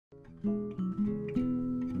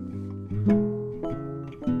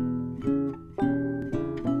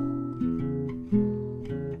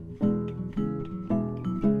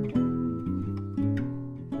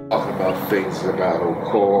things about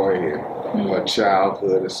Ocoee and her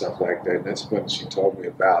childhood and stuff like that. And that's when she told me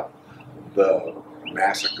about the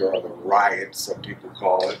massacre or the riot, some people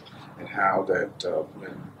call it, and how that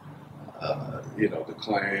when the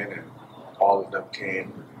Klan and all of them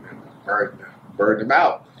came and burned them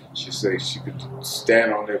out. She said she could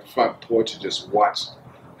stand on their front porch and just watch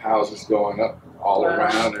houses going up all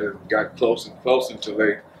around, and it got close and close until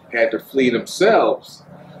they had to flee themselves.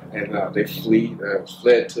 And they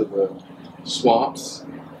fled to the swamps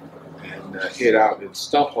and hid out in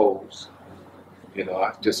stump holes.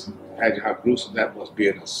 I just imagine how gruesome that must be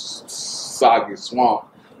in a soggy swamp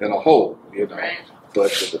in a hole, Right.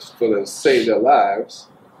 But for them to save their lives,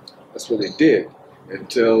 that's what they did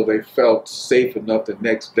until they felt safe enough the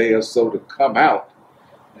next day or so to come out.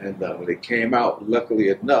 And when they came out, luckily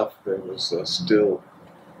enough, there was still,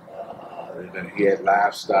 and then he had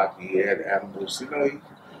livestock, he had animals,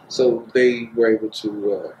 so they were able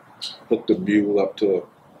to hook the mule up to a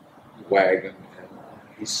wagon, and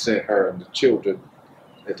he sent her and the children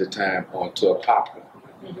at the time onto Apopka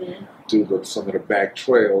through some of the back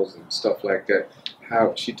trails and stuff like that.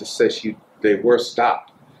 How she just said they were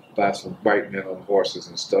stopped by some white men on horses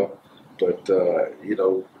and stuff, but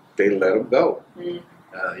they let them go.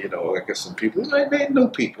 I guess some people, they knew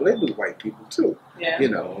white people too. Yeah.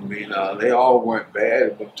 They all weren't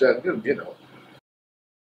bad, but